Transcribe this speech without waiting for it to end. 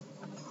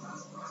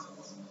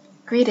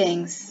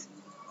Greetings.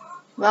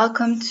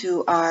 Welcome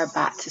to our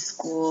Back to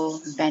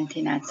School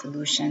Venting and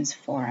Solutions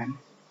Forum.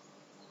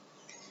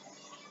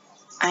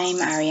 I'm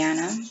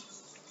Ariana,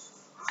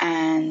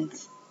 and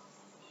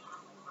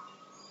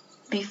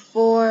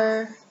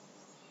before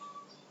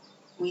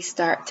we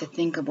start to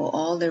think about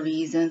all the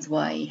reasons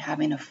why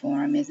having a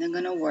forum isn't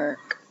going to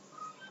work,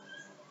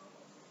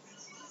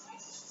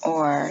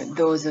 or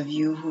those of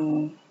you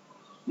who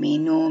may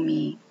know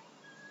me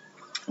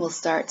will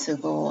start to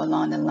go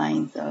along the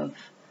lines of,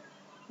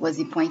 what's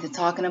the point of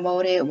talking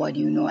about it? What do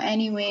you know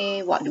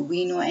anyway? What do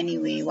we know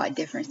anyway? What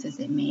difference does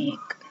it make?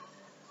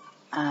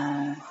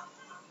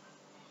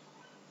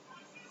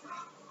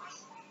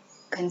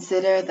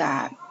 Consider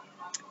that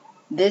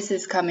this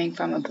is coming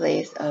from a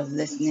place of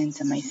listening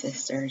to my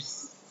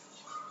sisters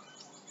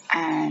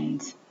and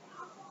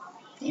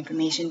the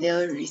information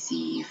they'll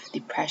receive,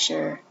 the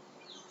pressure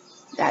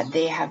that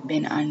they have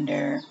been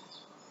under,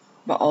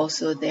 but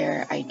also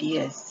their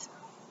ideas.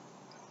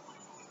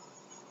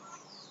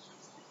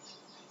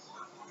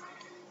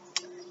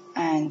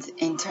 And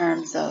in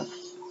terms of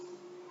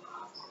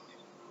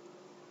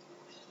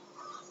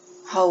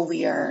how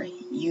we are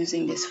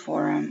using this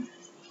forum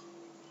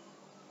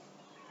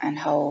and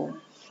how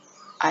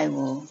I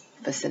will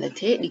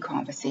facilitate the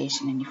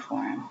conversation in the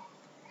forum,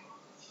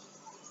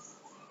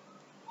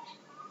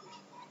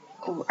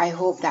 I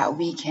hope that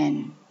we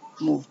can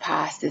move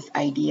past this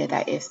idea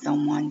that if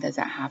someone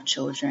doesn't have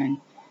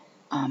children,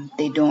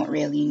 they don't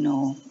really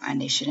know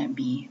and they shouldn't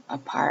be a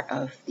part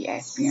of the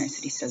experience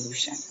of the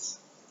solution.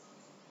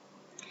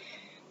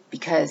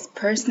 Because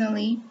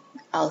personally,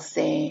 I'll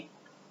say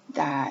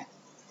that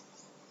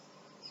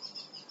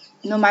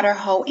no matter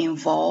how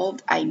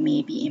involved I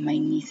may be in my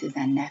nieces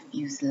and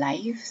nephews'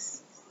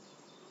 lives,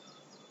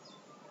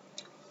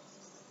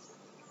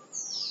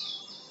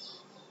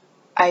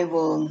 I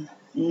will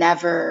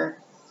never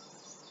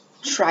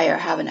try or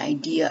have an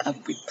idea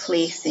of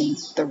replacing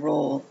the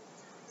role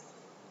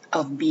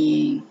of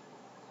being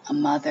a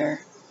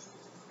mother.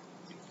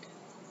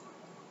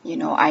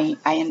 I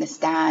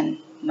understand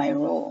my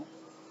role.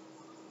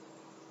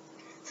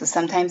 So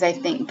sometimes I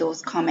think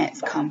those comments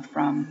come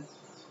from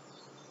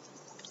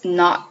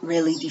not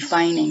really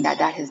defining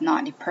that is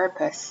not the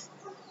purpose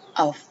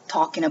of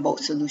talking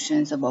about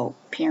solutions, about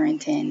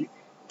parenting,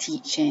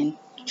 teaching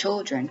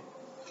children.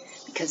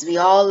 Because we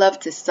all love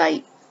to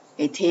cite,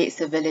 it takes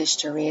a village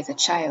to raise a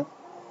child.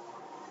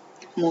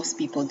 Most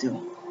people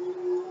do.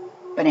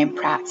 But in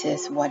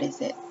practice, what is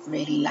it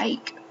really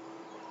like?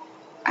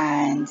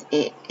 And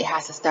it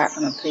has to start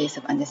from a place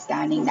of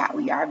understanding that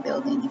we are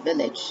building the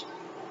village.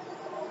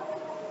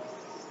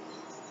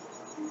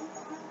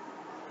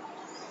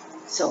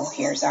 So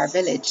here's our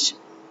village.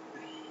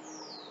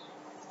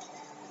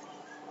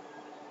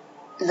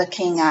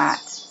 Looking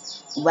at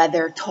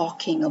whether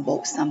talking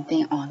about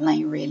something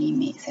online really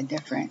makes a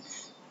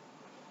difference.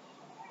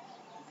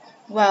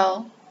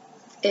 Well,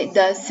 it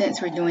does,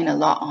 since we're doing a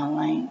lot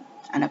online,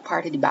 and a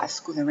part of the back to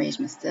school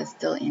arrangements does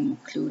still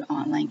include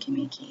online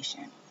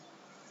communication.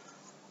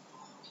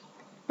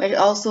 But it's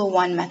also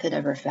one method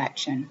of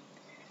reflection.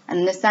 And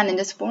understand in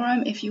this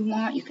forum, if you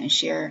want, you can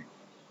share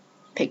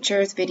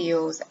pictures,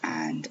 videos,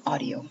 and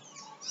audio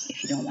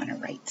if you don't want to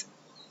write,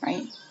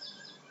 right?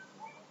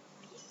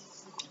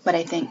 But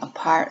I think a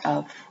part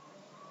of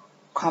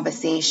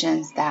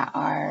conversations that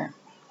are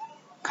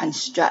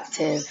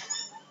constructive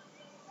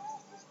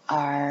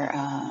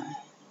are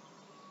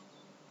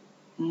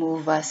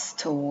move us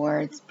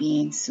towards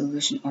being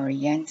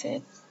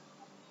solution-oriented,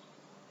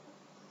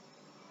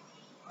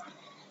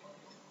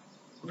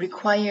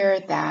 require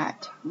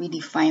that we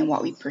define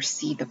what we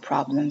perceive the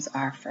problems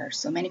are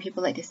first. So many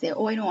people like to say, I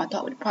don't want to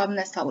talk about the problem,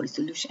 let's talk about the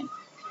solution.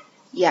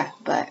 Yeah,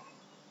 but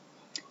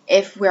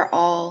if we're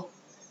all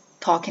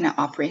talking and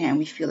operating and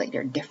we feel like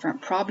there are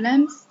different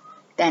problems,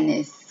 then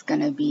it's going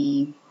to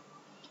be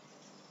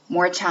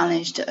more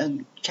challenging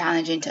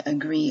to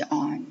agree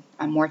on,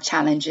 and more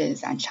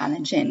challenges and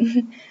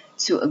challenging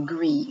to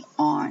agree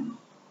on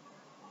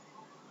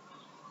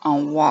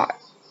what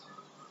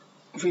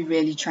we're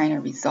really trying to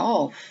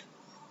resolve.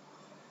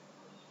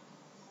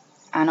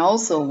 And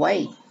also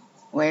why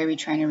are we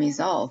trying to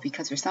resolve?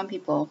 Because for some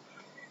people,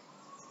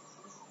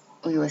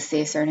 we will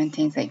say certain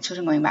things like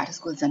children going back to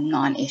school is a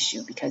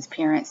non-issue because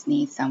parents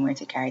need somewhere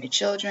to carry the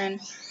children.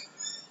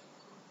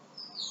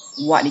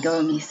 What the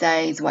government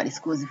decides, what the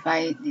schools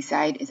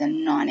decide is a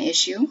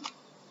non-issue.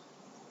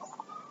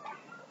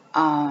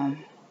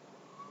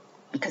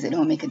 Because it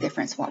don't make a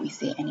difference what we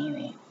say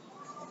anyway.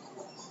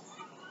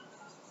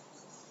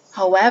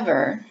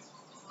 However,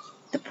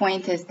 the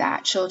point is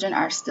that children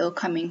are still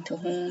coming to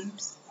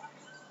homes.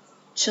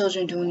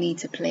 Children do need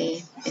to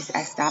play. It's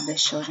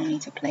established children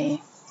need to play.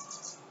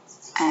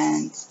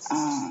 And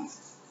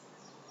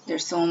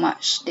there's so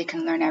much they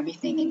can learn,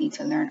 everything they need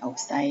to learn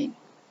outside.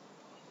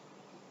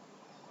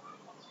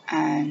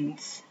 And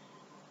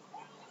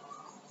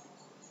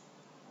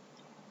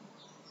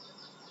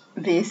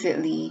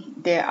basically,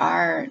 there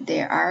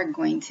are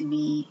going to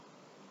be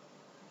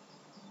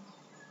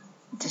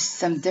just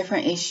some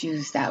different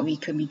issues that we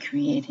could be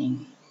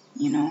creating,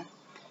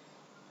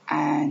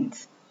 And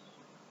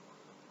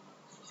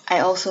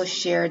I also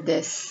share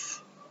this,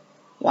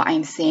 what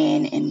I'm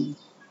saying, in,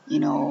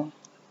 in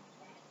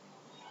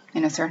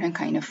a certain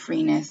kind of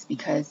freeness,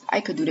 because I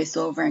could do this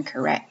over and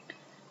correct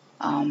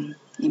the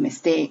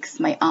mistakes,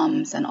 my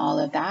ums and all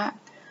of that.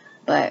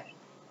 But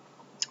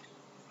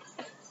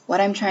what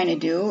I'm trying to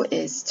do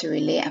is to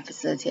relate and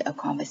facilitate a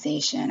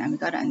conversation, and we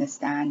got to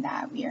understand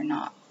that we are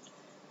not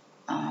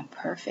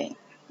perfect.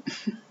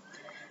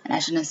 And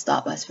that shouldn't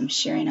stop us from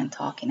sharing and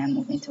talking and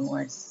moving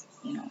towards,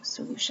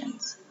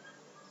 solutions.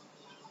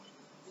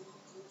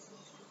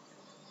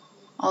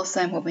 Also,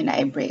 I'm hoping that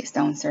it breaks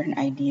down certain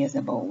ideas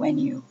about when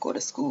you go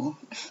to school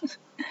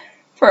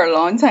for a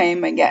long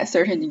time and get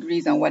certain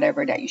degrees and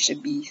whatever, that you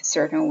should be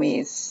certain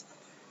ways,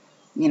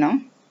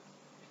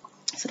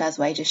 So that's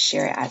why I just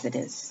share it as it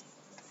is.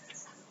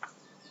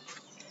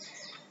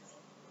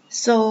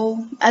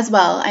 So, as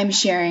well, I'm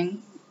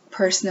sharing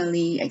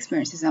personally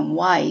experiences and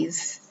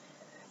whys,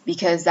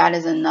 because that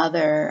is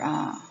another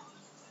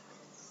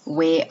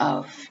way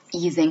of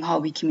easing how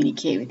we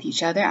communicate with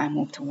each other and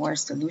move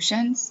towards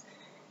solutions.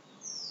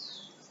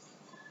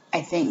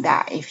 I think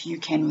that if you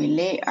can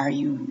relate, or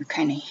you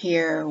kind of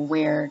hear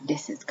where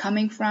this is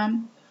coming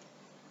from,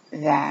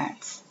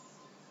 that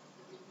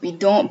we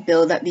don't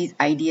build up these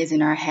ideas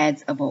in our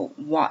heads about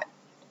what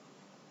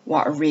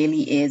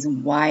really is,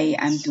 why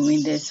I'm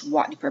doing this,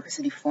 what the purpose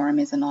of the forum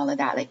is, and all of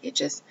that. Like, it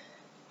just,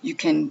 you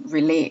can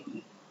relate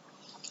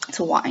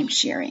to what I'm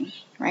sharing,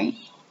 right?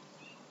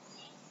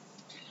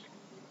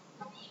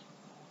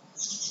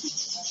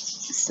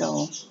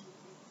 So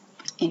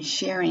in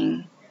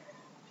sharing,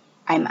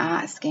 I'm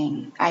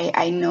asking,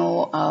 I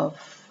know of,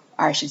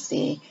 or I should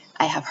say,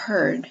 I have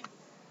heard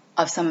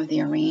of some of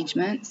the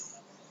arrangements.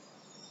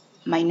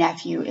 My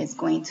nephew is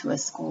going to a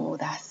school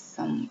that's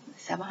some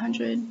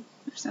 700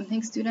 or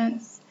something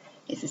students.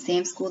 It's the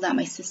same school that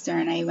my sister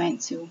and I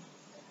went to.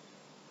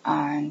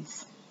 And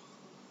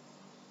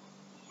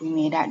we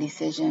made that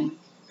decision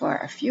for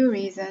a few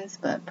reasons,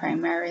 but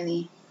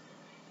primarily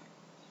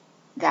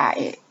that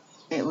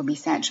it would be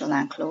central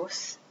and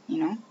close,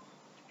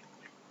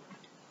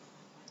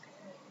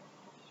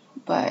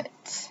 But,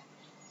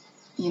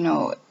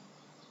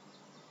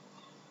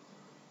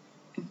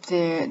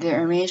 the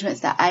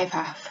arrangements that I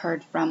have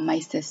heard from my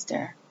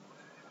sister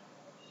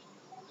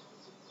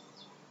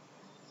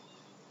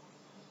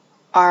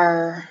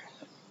are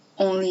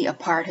only a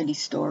part of the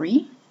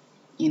story,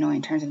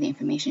 in terms of the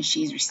information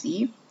she's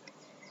received.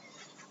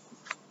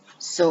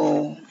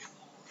 So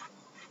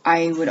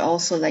I would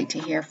also like to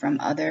hear from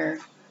other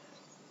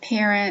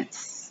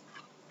parents,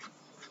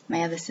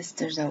 my other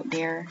sisters out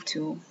there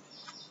too,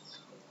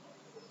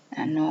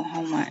 and know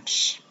how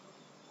much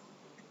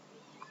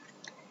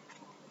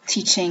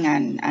teaching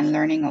and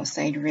learning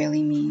outside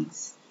really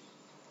means.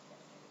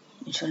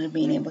 Children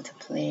being able to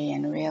play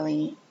and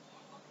really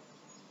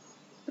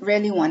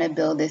want to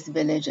build this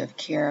village of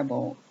care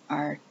about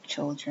our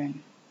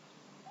children.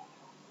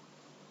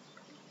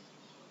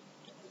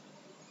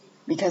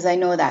 Because I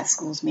know that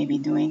schools may be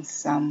doing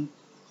some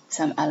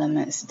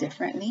elements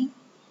differently.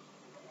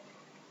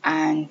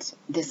 And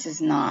this is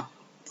not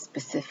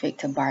specific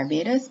to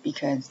Barbados,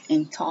 because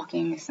in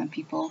talking with some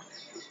people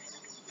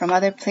from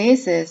other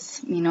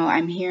places,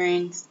 I'm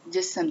hearing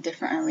just some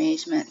different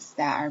arrangements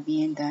that are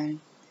being done.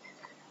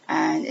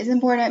 And it's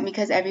important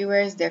because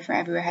everywhere is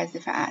different. Everywhere has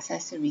different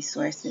access to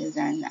resources.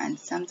 And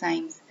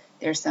sometimes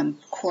there's some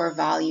core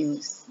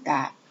values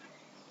that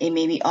it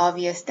may be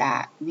obvious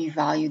that we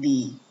value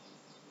the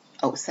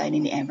outside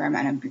in the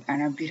environment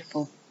and our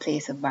beautiful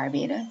place of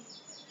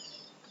Barbados.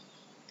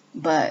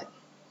 But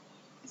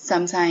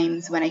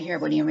sometimes when I hear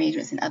about the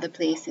arrangements in other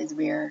places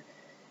where,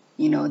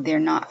 they're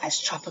not as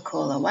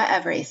tropical or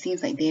whatever, it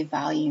seems like they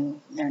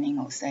value learning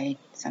outside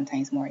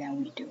sometimes more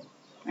than we do,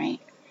 right?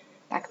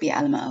 That could be an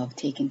element of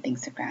taking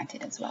things for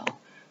granted as well.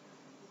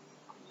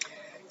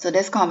 So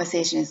this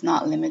conversation is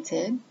not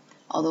limited,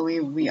 although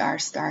we are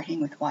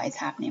starting with what is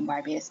happening in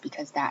Barbados,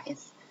 because that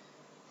is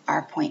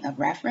our point of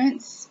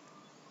reference,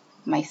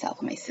 myself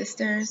and my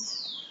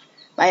sisters.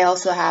 But I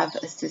also have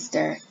a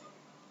sister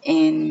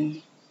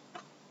in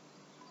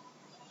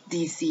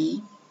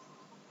DC,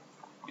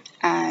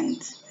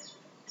 and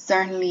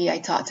certainly I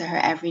talk to her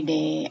every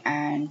day,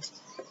 and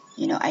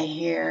I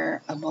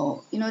hear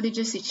about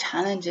just the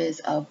challenges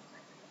of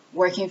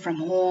working from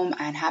home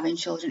and having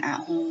children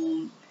at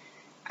home,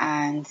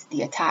 and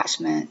the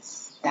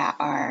attachments that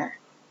are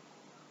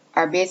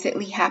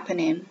basically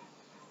happening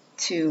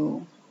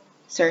to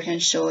certain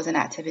shows and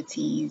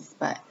activities.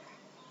 But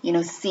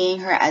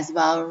seeing her as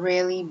well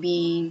really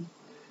being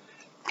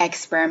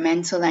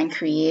experimental and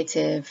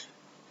creative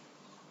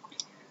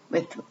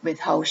with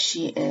how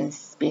she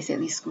is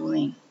basically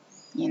schooling,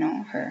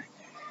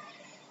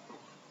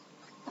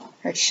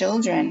 her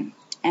children,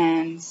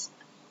 and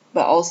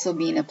but also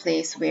being a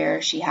place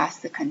where she has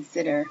to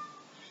consider,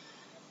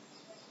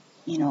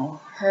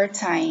 her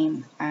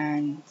time,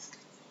 and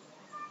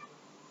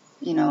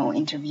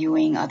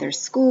interviewing other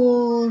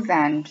schools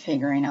and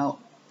figuring out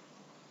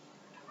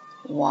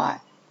what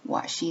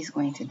she's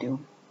going to do.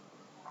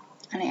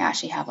 And I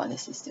actually have other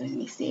sisters,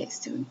 and they say it's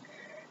too.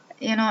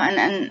 And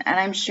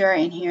I'm sure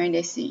in hearing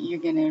this, you're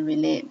going to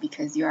relate,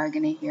 because you are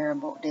going to hear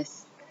about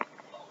this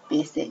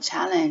basic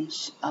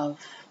challenge of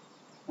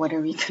what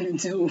are we going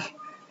to do,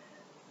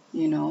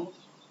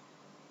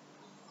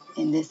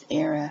 in this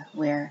era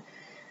where,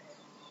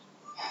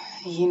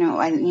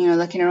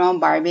 looking around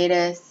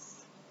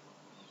Barbados,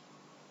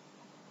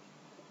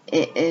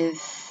 it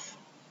is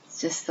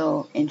just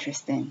so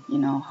interesting,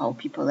 how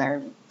people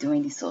are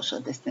doing the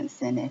social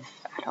distancing,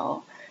 if at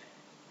all.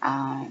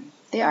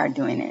 They are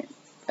doing it,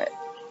 but,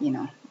 in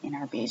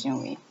our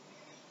Bayesian way.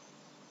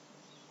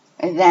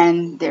 And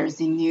then there's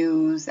the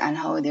news and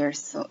how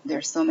there's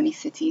so many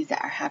cities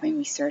that are having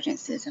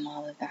resurgences and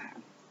all of that.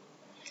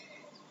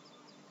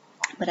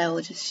 But I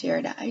will just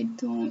share that I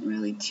don't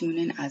really tune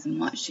in as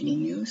much to the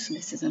news. So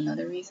this is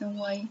another reason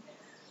why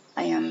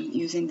I am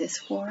using this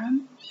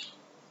forum.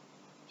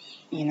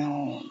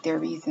 There are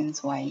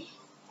reasons why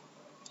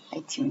I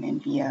tune in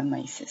via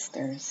my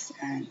sisters,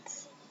 and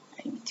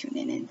I'm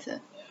tuning into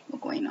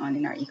what's going on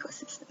in our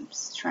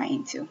ecosystems,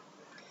 trying to.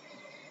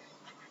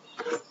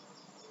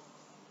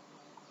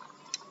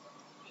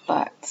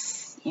 But,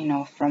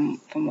 from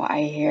what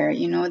I hear,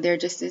 there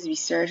just is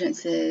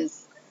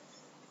resurgences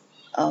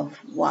of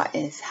what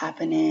is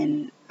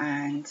happening,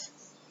 and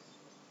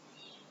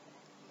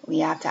we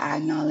have to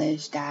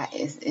acknowledge that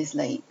is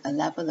like a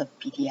level of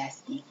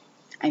PTSD.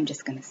 I'm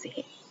just gonna say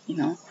it,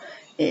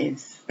 it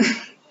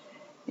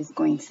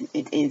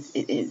is.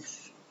 It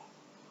is.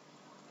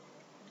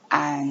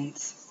 And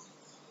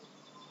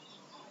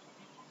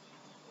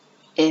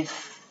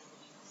if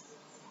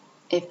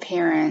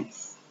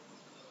parents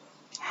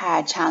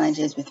had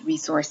challenges with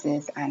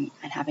resources and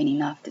having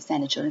enough to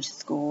send the children to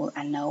school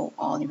and know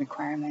all the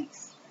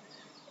requirements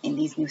in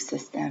these new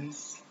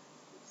systems,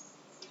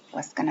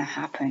 what's gonna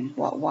happen?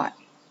 Are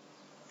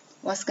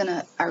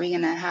we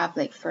gonna have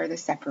like further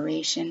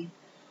separation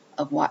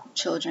of what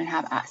children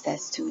have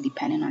access to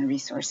depending on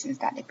resources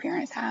that their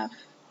parents have?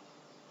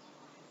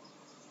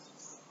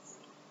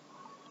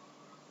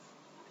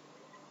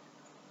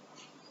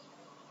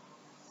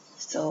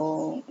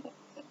 So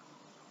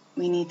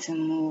we need to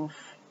move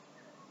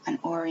and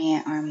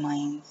orient our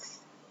minds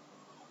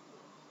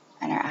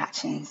and our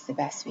actions the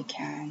best we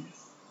can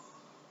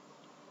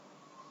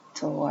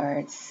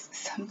towards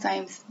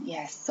sometimes,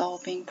 yes,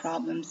 solving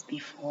problems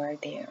before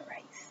they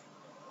arise.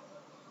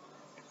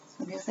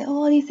 So people say,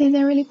 oh, these things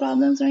are really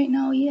problems right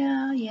now.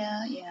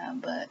 Yeah,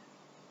 but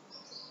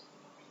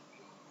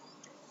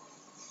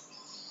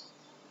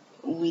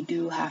we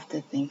do have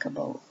to think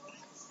about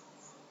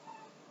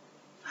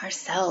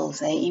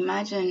ourselves.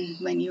 Imagine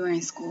when you were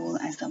in school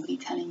and somebody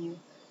telling you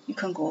you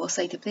can go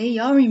outside to play.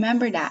 Y'all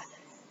remember that?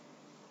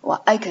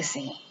 Well, I could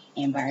say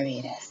in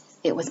Barbados,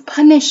 it was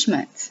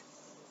punishment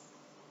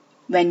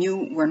when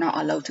you were not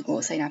allowed to go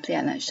outside and play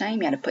at lunchtime.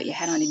 You had to put your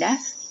head on the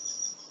desk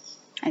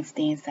and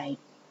stay inside.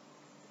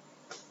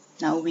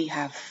 Now we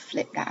have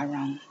flipped that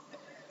around.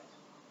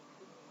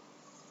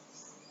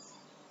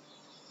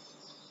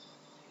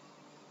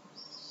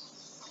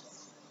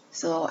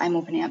 So I'm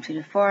opening up to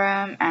the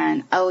forum,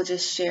 and I will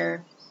just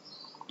share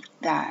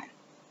that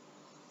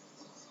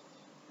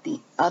the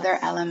other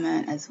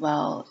element as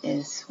well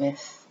is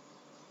with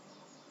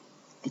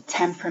the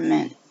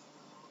temperament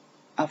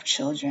of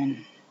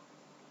children.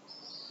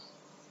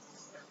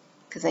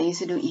 Because I used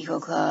to do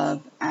Eco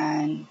Club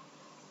and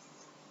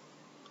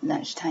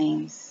lunch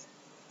times.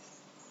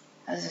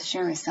 I was just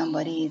sharing with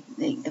somebody,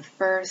 like the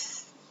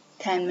first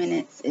 10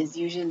 minutes is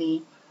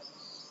usually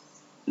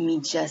me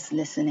just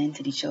listening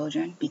to the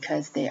children,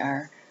 because they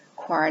are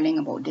quarreling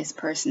about this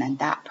person and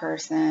that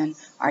person,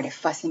 or they're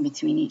fussing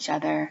between each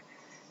other.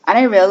 And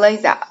I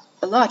realized that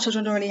a lot of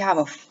children don't really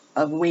have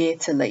a way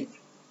to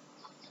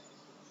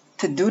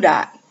do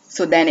that.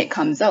 So then it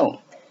comes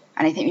out.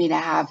 And I think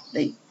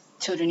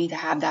children need to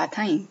have that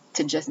time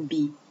to just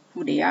be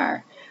who they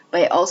are.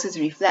 But it also is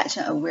a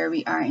reflection of where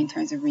we are in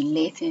terms of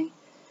relating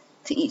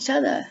to each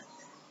other,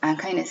 and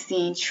kind of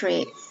seeing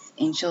traits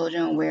in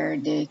children where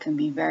they can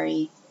be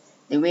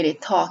the way they're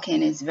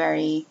talking is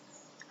very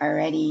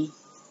already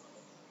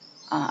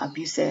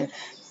abusive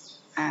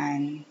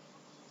and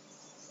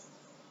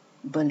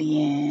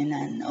bullying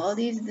and all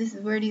these. This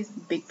is where these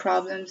big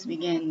problems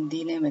begin,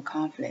 dealing with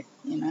conflict,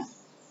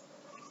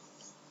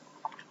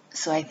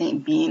 So I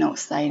think being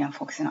outside and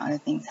focusing on other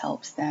things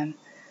helps them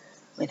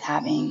with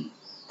having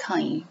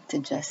time to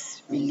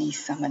just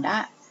release some of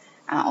that,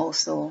 and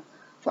also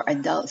for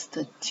adults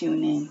to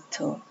tune in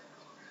to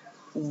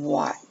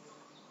what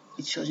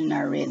the children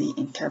are really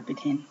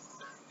interpreting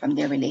from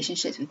their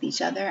relationships with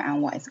each other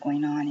and what is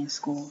going on in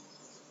school,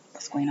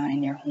 what's going on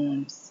in their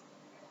homes.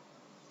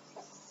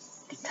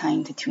 The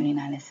time to tune in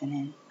and listen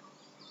in.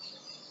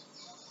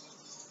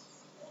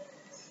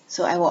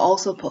 So I will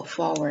also put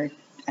forward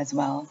as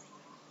well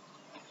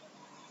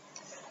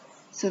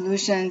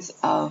solutions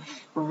of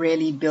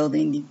really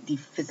building the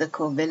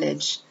physical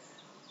village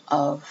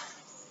of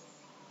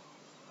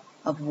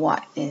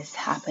what is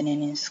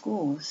happening in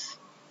schools.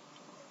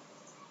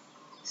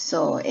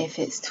 So if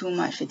it's too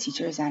much for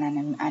teachers and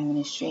an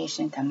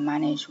administration to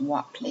manage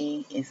what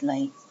play is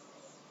like,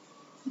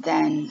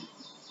 then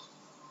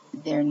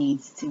there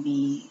needs to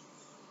be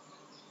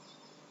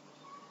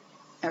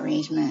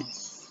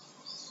arrangements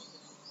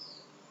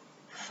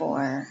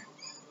for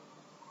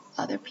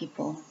other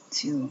people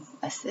to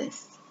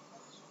assist.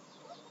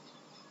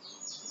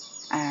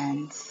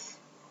 And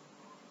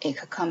it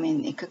could come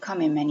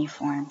in many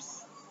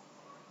forms.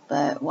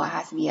 But what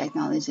has to be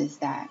acknowledged is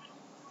that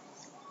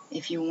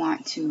if you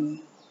want to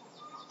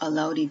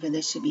allow the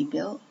village to be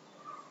built,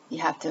 you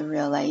have to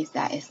realize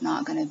that it's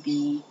not going to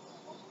be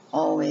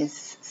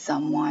always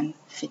someone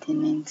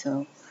fitting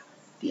into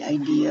the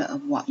idea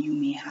of what you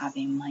may have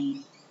in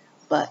mind.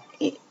 But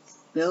it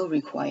will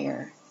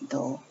require,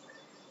 though,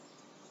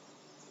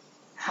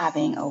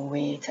 having a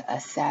way to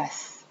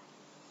assess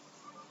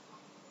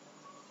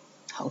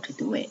how to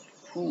do it,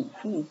 who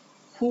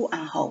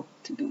and how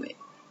to do it,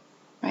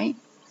 right?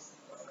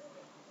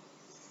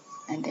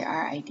 And there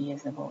are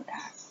ideas about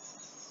that.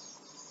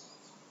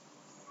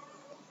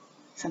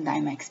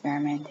 Sometimes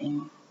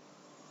experimenting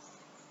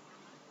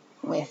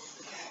with,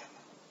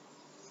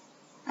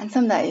 and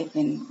some that I've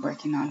been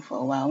working on for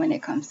a while when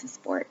it comes to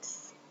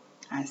sports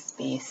and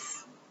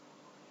space.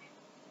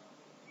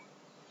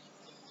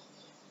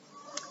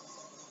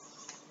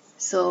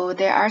 So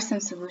there are some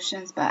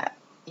solutions, but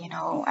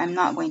I'm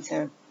not going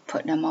to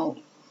put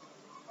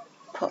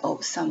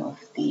out some of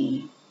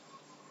the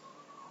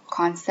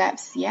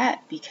concepts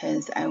yet,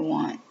 because I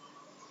want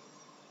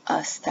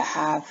us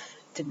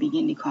to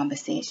begin the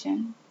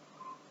conversation,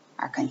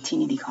 or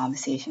continue the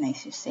conversation, I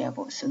should say,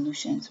 about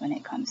solutions when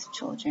it comes to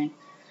children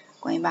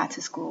going back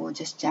to school.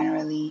 Just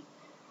generally,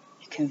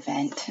 you can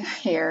vent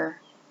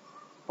here,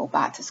 go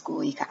back to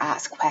school, you can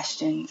ask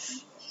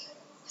questions.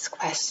 It's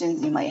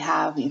questions you might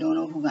have, you don't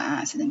know who's going to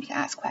answer them, you can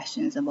ask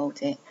questions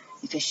about it.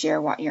 You can share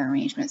what your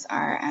arrangements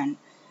are, and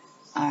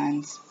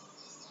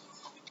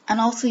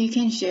also you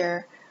can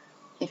share,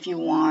 if you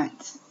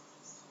want,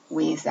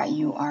 ways that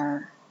you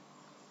are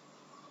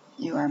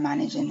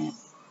managing it.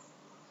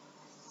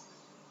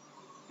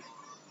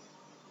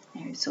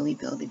 So we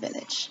build the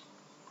village.